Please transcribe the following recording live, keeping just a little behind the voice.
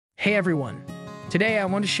Hey everyone! Today I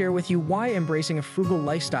want to share with you why embracing a frugal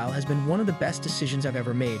lifestyle has been one of the best decisions I've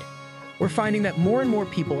ever made. We're finding that more and more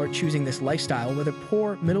people are choosing this lifestyle, whether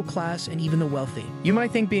poor, middle class, and even the wealthy. You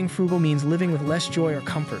might think being frugal means living with less joy or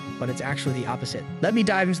comfort, but it's actually the opposite. Let me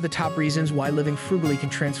dive into the top reasons why living frugally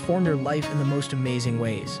can transform your life in the most amazing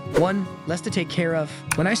ways. 1. Less to take care of.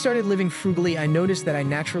 When I started living frugally, I noticed that I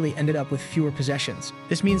naturally ended up with fewer possessions.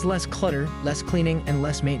 This means less clutter, less cleaning, and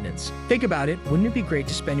less maintenance. Think about it, wouldn't it be great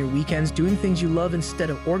to spend your weekends doing things you love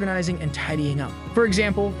instead of organizing and tidying up? For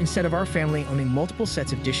example, instead of our family owning multiple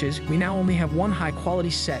sets of dishes, we now only have one high-quality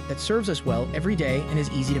set that serves us well every day and is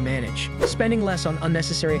easy to manage. Spending less on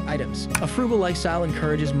unnecessary items. A frugal lifestyle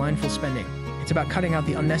encourages mindful spending. It's about cutting out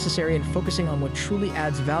the unnecessary and focusing on what truly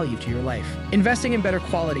adds value to your life. Investing in better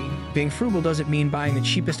quality. Being frugal doesn't mean buying the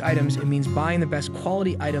cheapest items, it means buying the best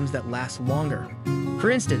quality items that last longer. For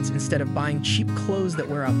instance, instead of buying cheap clothes that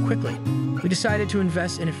wear out quickly, we decided to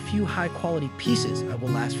invest in a few high-quality pieces that will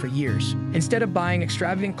last for years. Instead of buying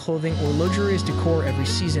extravagant clothing or luxurious decor every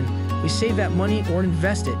season, we save that money or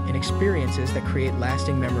invest it in experiences that create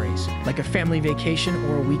lasting memories, like a family vacation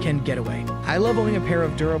or a weekend getaway. I love owning a pair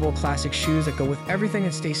of durable classic shoes that go with everything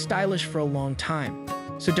and stay stylish for a long time.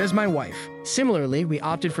 So does my wife. Similarly, we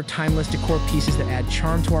opted for timeless decor pieces that add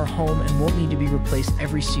charm to our home and won't need to be replaced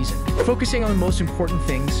every season. Focusing on the most important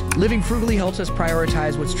things, living frugally helps us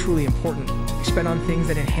prioritize what's truly important. We spend on things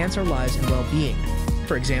that enhance our lives and well-being.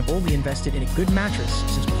 For example, we invested in a good mattress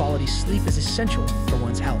since quality sleep is essential for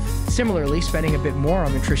one's health. Similarly, spending a bit more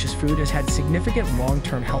on nutritious food has had significant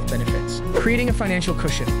long-term health benefits. Creating a financial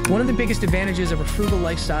cushion. One of the biggest advantages of a frugal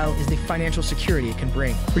lifestyle is the financial security it can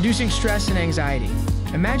bring, reducing stress and anxiety.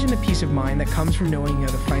 Imagine the peace of mind that comes from knowing you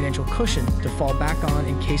have a financial cushion to fall back on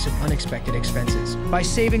in case of unexpected expenses. By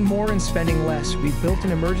saving more and spending less, we've built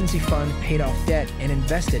an emergency fund, paid off debt, and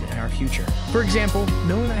invested in our future. For example,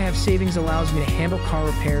 knowing I have savings allows me to handle car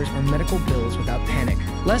repairs or medical bills without panic.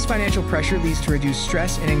 Less financial pressure leads to reduced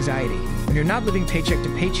stress and anxiety. When you're not living paycheck to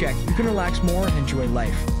paycheck, you can relax more and enjoy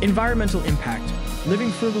life. Environmental impact.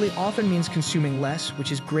 Living frugally often means consuming less,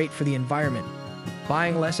 which is great for the environment.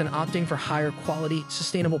 Buying less and opting for higher quality,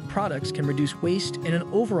 sustainable products can reduce waste and an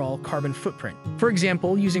overall carbon footprint. For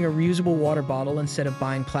example, using a reusable water bottle instead of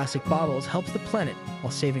buying plastic bottles helps the planet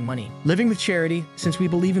while saving money. Living with charity. Since we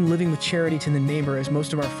believe in living with charity to the neighbor, as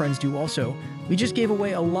most of our friends do also, we just gave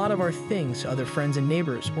away a lot of our things to other friends and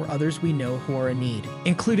neighbors or others we know who are in need,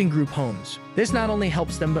 including group homes. This not only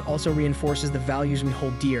helps them but also reinforces the values we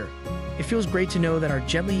hold dear. It feels great to know that our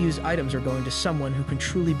gently used items are going to someone who can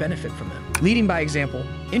truly benefit from them. Leading by example.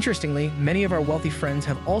 Interestingly, many of our wealthy friends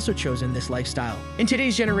have also chosen this lifestyle. In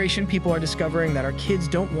today's generation, people are discovering that our kids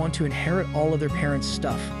don't want to inherit all of their parents'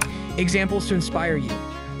 stuff. Examples to inspire you.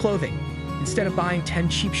 Clothing. Instead of buying 10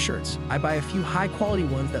 cheap shirts, I buy a few high-quality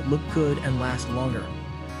ones that look good and last longer.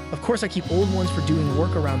 Of course, I keep old ones for doing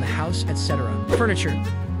work around the house, etc. Furniture.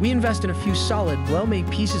 We invest in a few solid, well-made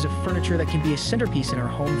pieces of furniture that can be a centerpiece in our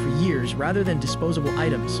home for years rather than disposable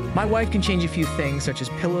items. My wife can change a few things, such as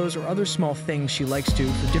pillows or other small things she likes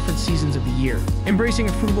to for different seasons of the year. Embracing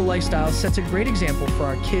a frugal lifestyle sets a great example for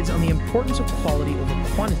our kids on the importance of quality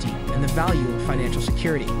over quantity and the value of financial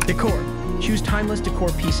security. Decor. Choose timeless decor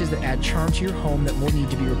pieces that add charm to your home that won't need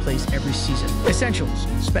to be replaced every season. Essentials.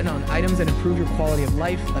 Spend on items that improve your quality of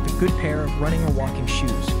life, like a good pair of running or walking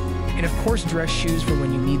shoes. And of course, dress shoes for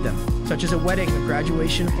when you need them, such as a wedding, a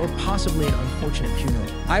graduation, or possibly an unfortunate funeral.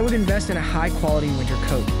 I would invest in a high-quality winter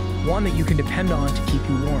coat, one that you can depend on to keep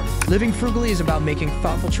you warm. Living frugally is about making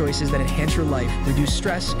thoughtful choices that enhance your life, reduce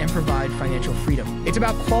stress, and provide financial freedom. It's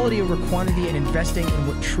about quality over quantity and investing in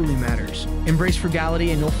what truly matters. Embrace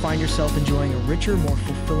frugality and you'll find yourself enjoying a richer, more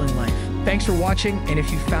fulfilling life. Thanks for watching, and if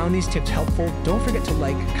you found these tips helpful, don't forget to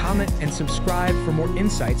like, comment, and subscribe for more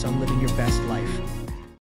insights on living your best life.